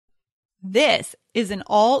This is an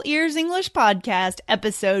All Ears English Podcast,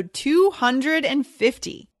 episode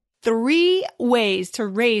 250. 3 ways to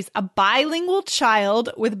raise a bilingual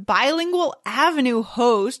child with Bilingual Avenue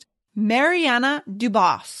host Mariana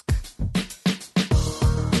Dubosc.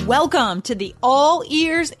 Welcome to the All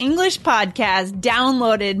Ears English Podcast,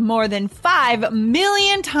 downloaded more than 5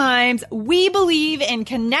 million times. We believe in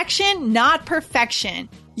connection, not perfection.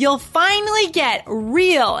 You'll finally get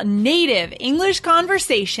real native English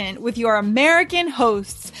conversation with your American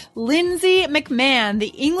hosts, Lindsay McMahon, the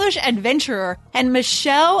English adventurer, and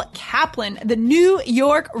Michelle Kaplan, the New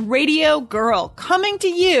York radio girl, coming to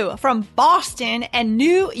you from Boston and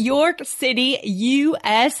New York City,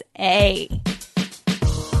 USA.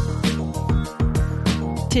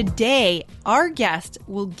 Today, our guest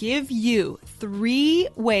will give you 3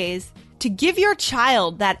 ways to give your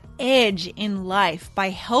child that edge in life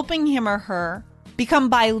by helping him or her become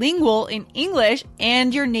bilingual in English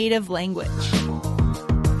and your native language.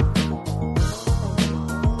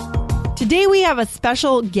 Today we have a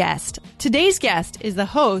special guest. Today's guest is the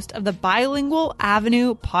host of the Bilingual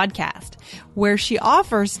Avenue podcast, where she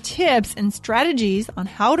offers tips and strategies on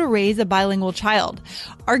how to raise a bilingual child.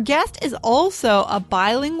 Our guest is also a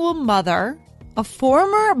bilingual mother, a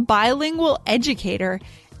former bilingual educator,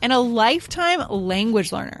 and a lifetime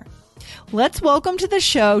language learner. Let's welcome to the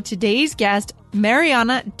show today's guest,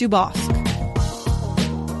 Mariana Dubosc.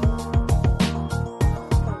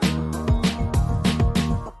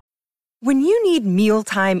 When you need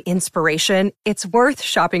mealtime inspiration, it's worth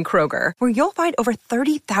shopping Kroger, where you'll find over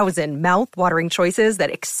 30,000 mouth-watering choices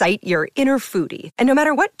that excite your inner foodie. And no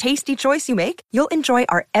matter what tasty choice you make, you'll enjoy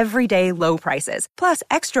our everyday low prices, plus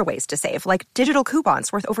extra ways to save, like digital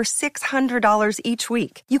coupons worth over $600 each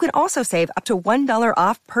week. You can also save up to $1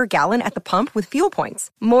 off per gallon at the pump with fuel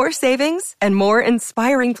points. More savings and more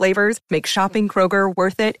inspiring flavors make shopping Kroger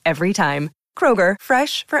worth it every time. Kroger,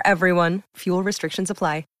 fresh for everyone. Fuel restrictions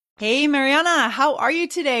apply. Hey, Mariana, how are you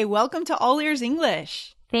today? Welcome to All Ears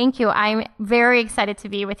English. Thank you. I'm very excited to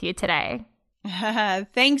be with you today.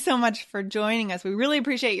 Thanks so much for joining us. We really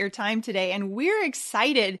appreciate your time today, and we're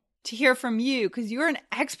excited to hear from you because you're an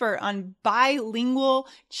expert on bilingual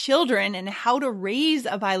children and how to raise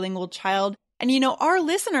a bilingual child. And you know, our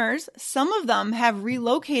listeners, some of them have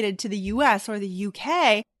relocated to the US or the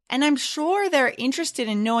UK, and I'm sure they're interested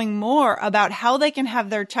in knowing more about how they can have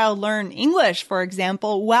their child learn English, for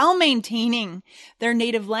example, while maintaining their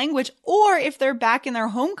native language, or if they're back in their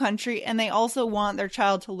home country and they also want their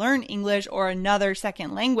child to learn English or another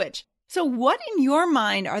second language. So what in your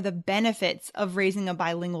mind are the benefits of raising a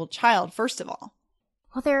bilingual child, first of all?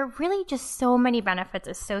 Well, there are really just so many benefits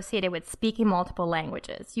associated with speaking multiple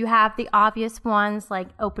languages. You have the obvious ones like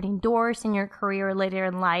opening doors in your career later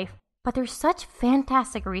in life. But there's such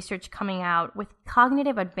fantastic research coming out with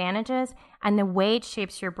cognitive advantages and the way it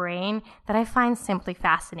shapes your brain that I find simply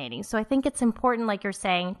fascinating. So I think it's important, like you're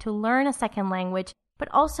saying, to learn a second language, but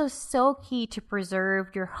also so key to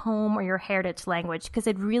preserve your home or your heritage language because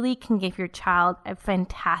it really can give your child a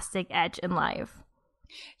fantastic edge in life.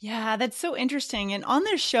 Yeah, that's so interesting. And on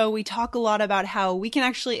this show, we talk a lot about how we can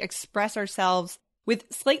actually express ourselves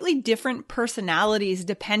with slightly different personalities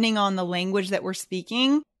depending on the language that we're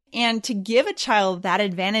speaking. And to give a child that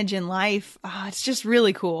advantage in life, it's just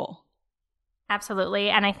really cool. Absolutely.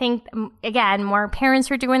 And I think, again, more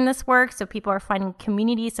parents are doing this work. So people are finding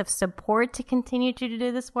communities of support to continue to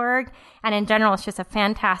do this work. And in general, it's just a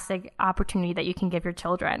fantastic opportunity that you can give your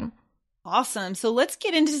children. Awesome. So let's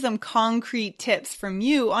get into some concrete tips from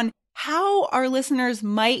you on how our listeners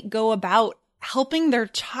might go about helping their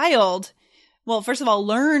child, well, first of all,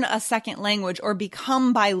 learn a second language or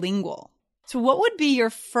become bilingual. So what would be your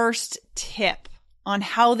first tip on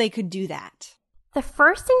how they could do that? The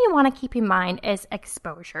first thing you want to keep in mind is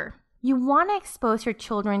exposure. You want to expose your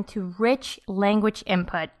children to rich language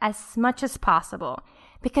input as much as possible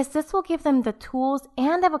because this will give them the tools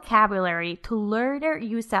and the vocabulary to learn or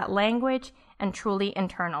use that language and truly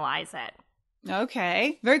internalize it.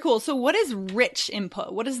 Okay, very cool. So what is rich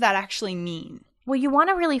input? What does that actually mean? Well, you want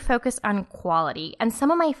to really focus on quality. And some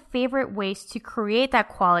of my favorite ways to create that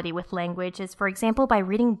quality with language is, for example, by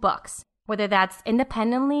reading books, whether that's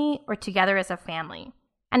independently or together as a family.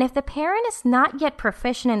 And if the parent is not yet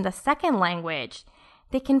proficient in the second language,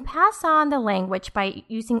 they can pass on the language by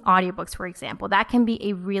using audiobooks, for example. That can be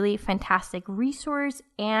a really fantastic resource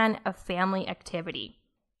and a family activity.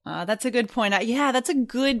 That's a good point. Yeah, that's a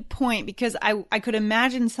good point because I could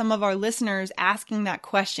imagine some of our listeners asking that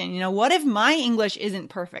question. You know, what if my English isn't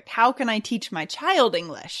perfect? How can I teach my child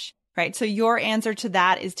English? Right. So your answer to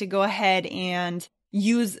that is to go ahead and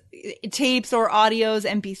use tapes or audios,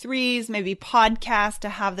 MP3s, maybe podcasts to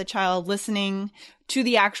have the child listening to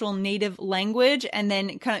the actual native language, and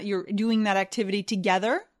then kind of you're doing that activity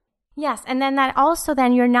together? Yes, and then that also,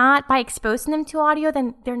 then you're not, by exposing them to audio,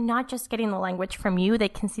 then they're not just getting the language from you. They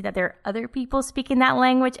can see that there are other people speaking that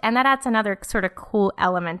language, and that adds another sort of cool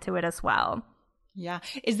element to it as well. Yeah.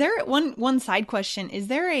 Is there one side question? Is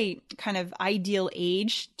there a kind of ideal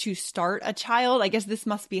age to start a child? I guess this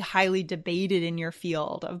must be highly debated in your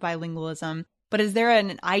field of bilingualism, but is there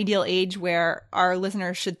an ideal age where our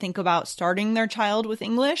listeners should think about starting their child with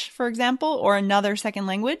English, for example, or another second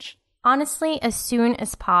language? Honestly, as soon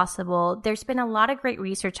as possible. There's been a lot of great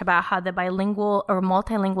research about how the bilingual or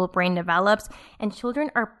multilingual brain develops, and children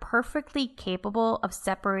are perfectly capable of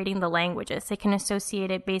separating the languages. They can associate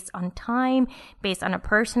it based on time, based on a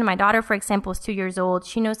person. My daughter, for example, is 2 years old.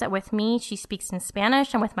 She knows that with me, she speaks in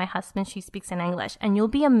Spanish, and with my husband, she speaks in English. And you'll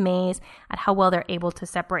be amazed at how well they're able to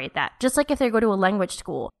separate that. Just like if they go to a language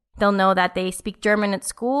school, they'll know that they speak German at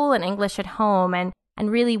school and English at home. And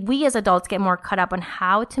really, we as adults get more caught up on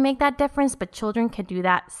how to make that difference, but children can do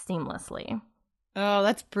that seamlessly. Oh,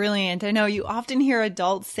 that's brilliant. I know you often hear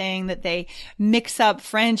adults saying that they mix up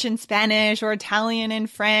French and Spanish or Italian and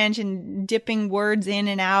French and dipping words in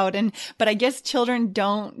and out. But I guess children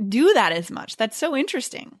don't do that as much. That's so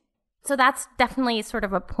interesting. So that's definitely sort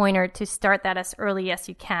of a pointer to start that as early as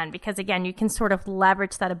you can, because again, you can sort of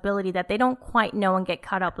leverage that ability that they don't quite know and get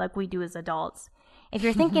caught up like we do as adults. If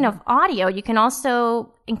you're thinking of audio, you can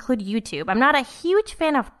also include YouTube. I'm not a huge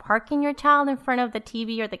fan of parking your child in front of the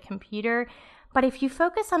TV or the computer, but if you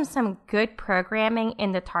focus on some good programming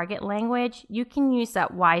in the target language, you can use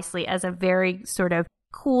that wisely as a very sort of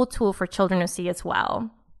cool tool for children to see as well.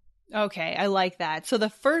 Okay, I like that. So the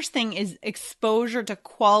first thing is exposure to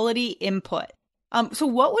quality input. So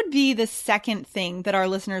what would be the second thing that our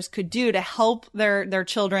listeners could do to help their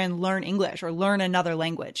children learn English or learn another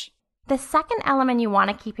language? The second element you want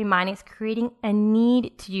to keep in mind is creating a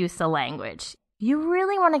need to use the language. You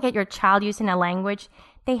really want to get your child using a language.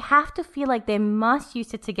 They have to feel like they must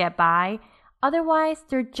use it to get by. Otherwise,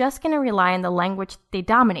 they're just going to rely on the language they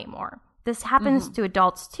dominate more. This happens to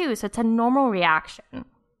adults too, so it's a normal reaction.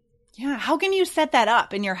 Yeah. How can you set that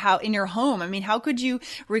up in your home? I mean, how could you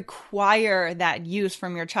require that use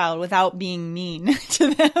from your child without being mean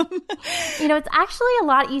to them? It's actually a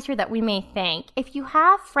lot easier than we may think. If you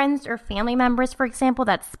have friends or family members, for example,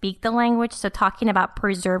 that speak the language, so talking about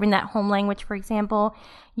preserving that home language, for example,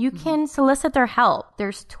 you can solicit their help.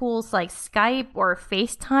 There's tools like Skype or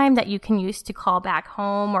FaceTime that you can use to call back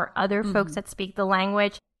home or other folks that speak the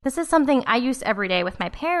language. This is something I use every day with my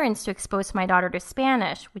parents to expose my daughter to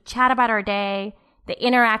Spanish. We chat about our day, they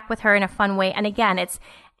interact with her in a fun way. And again, it's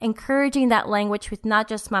encouraging that language with not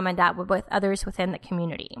just mom and dad, but with others within the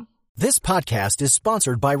community. This podcast is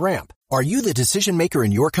sponsored by Ramp. Are you the decision maker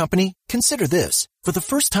in your company? Consider this. For the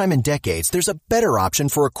first time in decades, there's a better option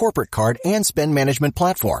for a corporate card and spend management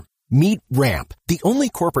platform. Meet Ramp, the only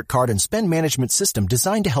corporate card and spend management system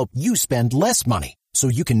designed to help you spend less money so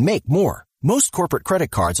you can make more. Most corporate credit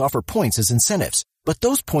cards offer points as incentives, but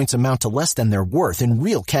those points amount to less than their worth in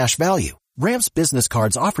real cash value. Ramp's business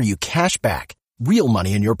cards offer you cash back, real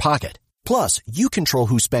money in your pocket. Plus, you control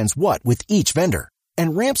who spends what with each vendor.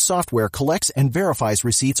 And Ramp's software collects and verifies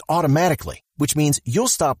receipts automatically, which means you'll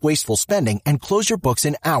stop wasteful spending and close your books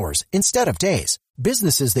in hours instead of days.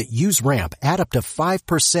 Businesses that use Ramp add up to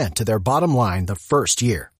 5% to their bottom line the first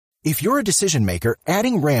year. If you're a decision maker,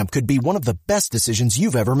 adding Ramp could be one of the best decisions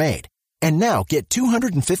you've ever made. And now get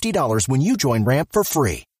 $250 when you join Ramp for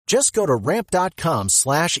free. Just go to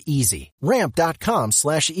ramp.com/easy.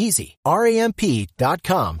 Ramp.com/easy.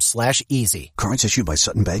 RAMP.com/easy. Cards issued by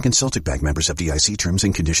Sutton Bank and Celtic Bank, members of FDIC. Terms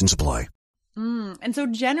and conditions apply. And so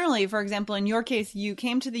generally, for example, in your case, you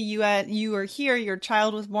came to the U.S., you were here, your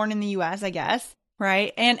child was born in the U.S., I guess,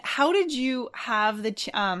 right? And how did you have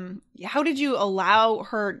how did you allow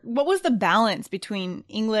her, what was the balance between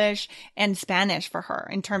English and Spanish for her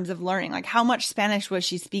in terms of learning? Like how much Spanish was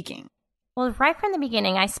she speaking? Well, right from the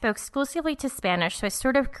beginning, I spoke exclusively to Spanish, so I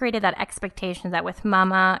sort of created that expectation that with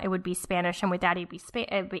Mama, it would be Spanish, and with Daddy,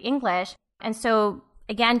 it would be English. And so,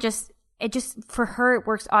 again, for her, it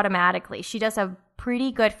works automatically. She does a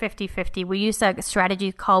pretty good 50-50. We use a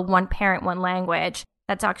strategy called one parent, one language.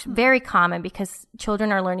 That's actually very common because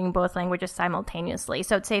children are learning both languages simultaneously.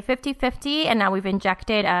 So it's say 50-50, and now we've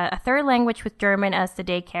injected a third language with German as the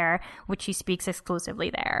daycare, which she speaks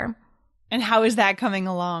exclusively there. And how is that coming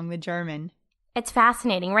along, the German? It's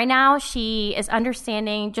fascinating. Right now, she is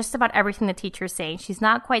understanding just about everything the teacher is saying. She's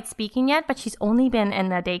not quite speaking yet, but she's only been in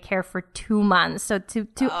the daycare for 2 months. So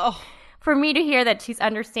for me to hear that she's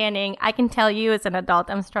understanding, I can tell you as an adult,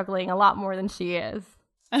 I'm struggling a lot more than she is.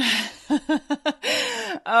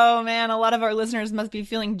 Oh man, a lot of our listeners must be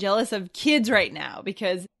feeling jealous of kids right now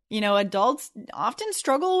because, adults often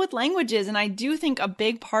struggle with languages. And I do think a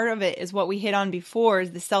big part of it is what we hit on before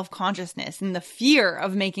is the self-consciousness and the fear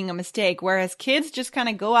of making a mistake. Whereas kids just kind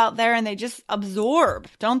of go out there and they just absorb,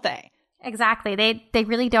 don't they? Exactly. They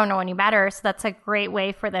really don't know any better. So that's a great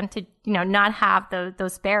way for them to, not have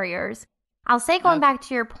those barriers. I'll say going back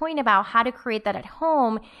to your point about how to create that at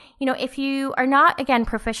home, if you are not, again,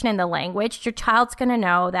 proficient in the language, your child's going to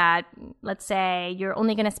know that, let's say, you're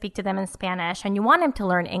only going to speak to them in Spanish and you want them to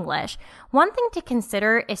learn English. One thing to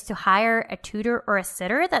consider is to hire a tutor or a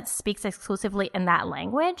sitter that speaks exclusively in that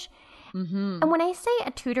language. Mm-hmm. And when I say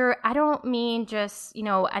a tutor, I don't mean just,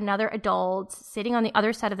 another adult sitting on the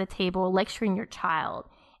other side of the table lecturing your child.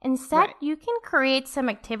 Instead, right. You can create some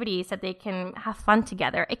activities that they can have fun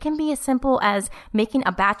together. It can be as simple as making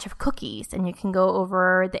a batch of cookies, and you can go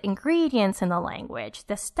over the ingredients in the language,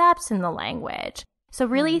 the steps in the language. So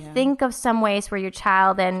really think of some ways where your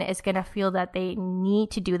child then is going to feel that they need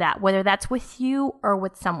to do that, whether that's with you or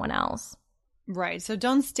with someone else. Right. So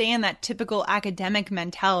don't stay in that typical academic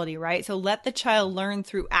mentality, right? So let the child learn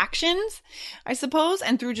through actions, I suppose,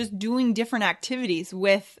 and through just doing different activities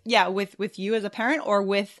with you as a parent or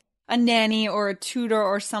with a nanny or a tutor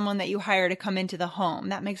or someone that you hire to come into the home.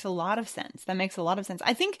 That makes a lot of sense.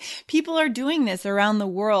 I think people are doing this around the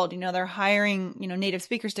world. They're hiring, native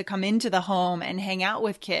speakers to come into the home and hang out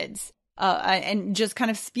with kids and just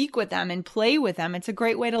kind of speak with them and play with them. It's a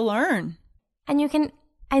great way to learn. And you can,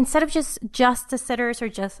 instead of just the sitters or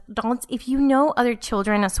just adults, if you know other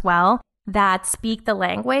children as well that speak the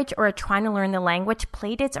language or are trying to learn the language,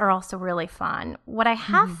 playdates are also really fun. What I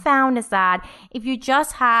have found is that if you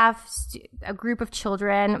just have a group of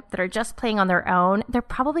children that are just playing on their own, they're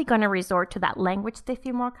probably going to resort to that language they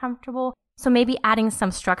feel more comfortable. So maybe adding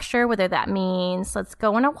some structure, whether that means let's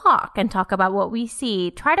go on a walk and talk about what we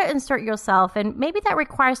see. Try to insert yourself, and maybe that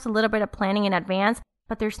requires a little bit of planning in advance.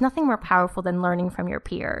 But there's nothing more powerful than learning from your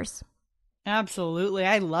peers. Absolutely.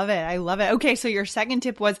 I love it. Okay, so your second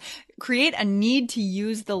tip was create a need to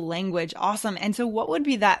use the language. Awesome. And so what would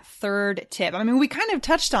be that third tip? I mean, we kind of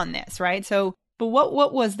touched on this, right? But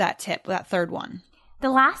what was that tip, that third one? The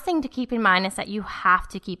last thing to keep in mind is that you have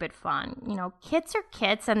to keep it fun. Kids are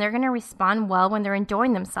kids and they're going to respond well when they're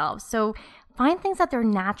enjoying themselves. So find things that they're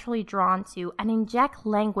naturally drawn to and inject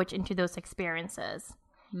language into those experiences.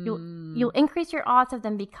 You'll increase your odds of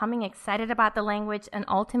them becoming excited about the language and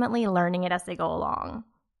ultimately learning it as they go along.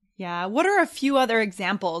 Yeah. What are a few other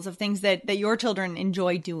examples of things that your children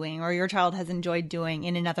enjoy doing or your child has enjoyed doing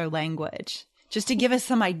in another language? Just to give us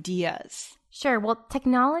some ideas. Sure. Well,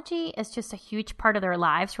 technology is just a huge part of their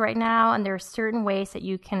lives right now, and there are certain ways that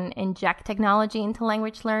you can inject technology into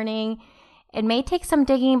language learning. It may take some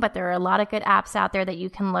digging, but there are a lot of good apps out there that you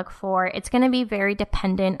can look for. It's going to be very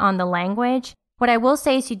dependent on the language. What I will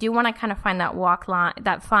say is you do want to kind of find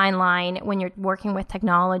that fine line when you're working with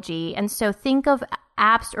technology. And so think of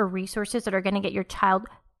apps or resources that are going to get your child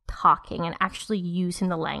talking and actually using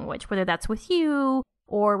the language, whether that's with you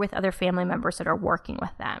or with other family members that are working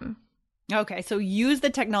with them. Okay, so use the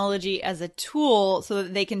technology as a tool so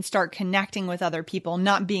that they can start connecting with other people,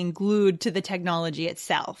 not being glued to the technology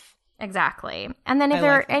itself. Exactly. And then if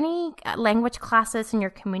there are any language classes in your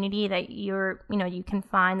community that you can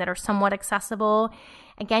find that are somewhat accessible,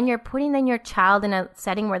 again, you're putting then your child in a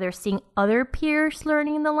setting where they're seeing other peers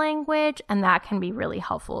learning the language, and that can be really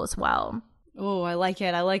helpful as well. Oh, I like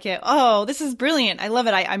it. Oh, this is brilliant. I love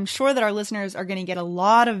it. I'm sure that our listeners are going to get a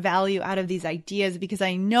lot of value out of these ideas because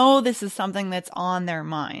I know this is something that's on their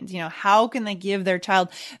minds. How can they give their child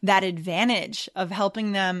that advantage of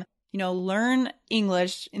helping them learn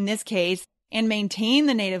English in this case and maintain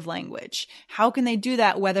the native language? How can they do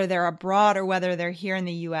that whether they're abroad or whether they're here in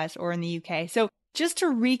the US or in the UK? So just to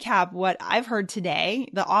recap what I've heard today,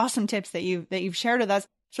 the awesome tips that you've shared with us.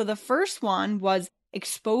 So the first one was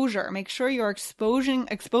exposure. Make sure you're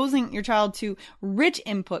exposing your child to rich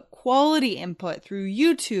input, quality input through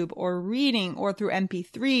YouTube or reading or through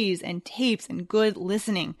MP3s and tapes and good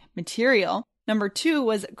listening material. Number 2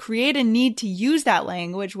 was create a need to use that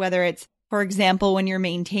language, whether it's, for example, when you're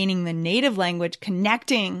maintaining the native language,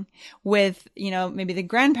 connecting with, maybe the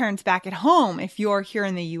grandparents back at home if you're here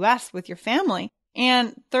in the US with your family.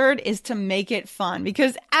 And third is to make it fun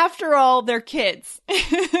because after all, they're kids,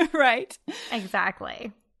 right?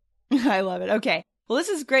 Exactly. I love it. Okay. Well, this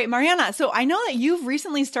is great. Mariana, so I know that you've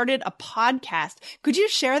recently started a podcast. Could you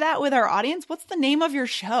share that with our audience? What's the name of your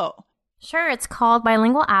show? Sure. It's called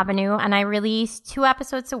Bilingual Avenue, and I release 2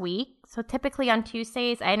 episodes a week. So typically on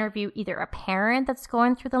Tuesdays, I interview either a parent that's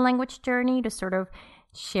going through the language journey to sort of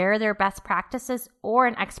share their best practices, or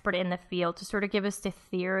an expert in the field to sort of give us the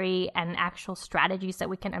theory and actual strategies that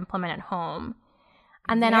we can implement at home.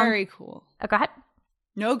 And then Very cool. Oh, go ahead.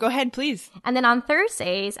 No, go ahead, please. And then on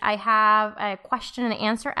Thursdays, I have a question and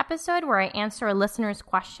answer episode where I answer a listener's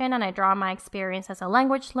question and I draw on my experience as a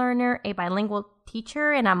language learner, a bilingual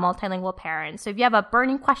teacher, and a multilingual parent. So if you have a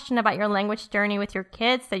burning question about your language journey with your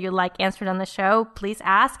kids that you'd like answered on the show, please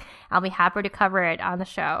ask. I'll be happy to cover it on the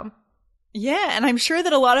show. Yeah, and I'm sure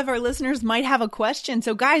that a lot of our listeners might have a question.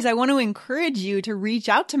 So guys, I want to encourage you to reach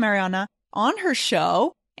out to Mariana on her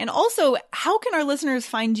show. And also, how can our listeners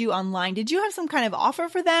find you online? Did you have some kind of offer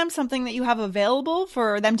for them, something that you have available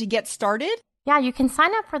for them to get started? Yeah, you can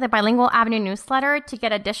sign up for the Bilingual Avenue newsletter to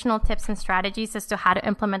get additional tips and strategies as to how to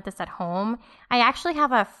implement this at home. I actually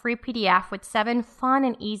have a free PDF with 7 fun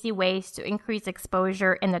and easy ways to increase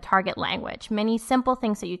exposure in the target language. Many simple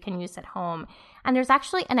things that you can use at home. And there's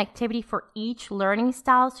actually an activity for each learning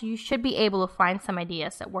style, so you should be able to find some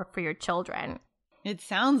ideas that work for your children. It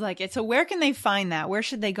sounds like it. So where can they find that? Where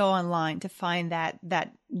should they go online to find that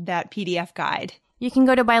PDF guide? You can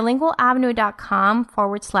go to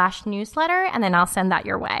bilingualavenue.com/newsletter, and then I'll send that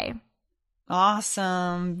your way.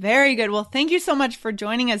 Awesome. Very good. Well, thank you so much for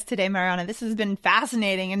joining us today, Mariana. This has been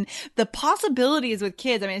fascinating. And the possibilities with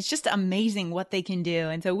kids, I mean, it's just amazing what they can do.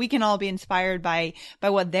 And so we can all be inspired by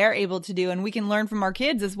what they're able to do, and we can learn from our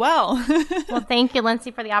kids as well. Well, thank you,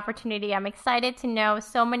 Lindsay, for the opportunity. I'm excited to know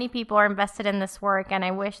so many people are invested in this work, and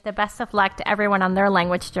I wish the best of luck to everyone on their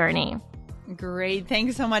language journey. Great.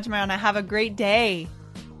 Thanks so much, Mariana. Have a great day.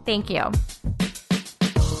 Thank you.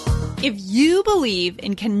 If you believe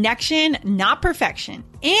in connection, not perfection,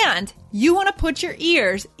 and you want to put your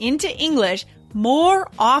ears into English more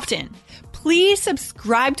often, please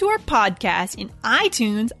subscribe to our podcast in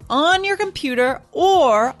iTunes on your computer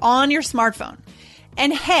or on your smartphone.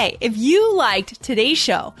 And hey, if you liked today's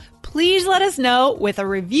show, please let us know with a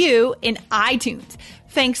review in iTunes.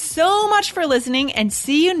 Thanks so much for listening, and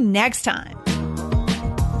see you next time.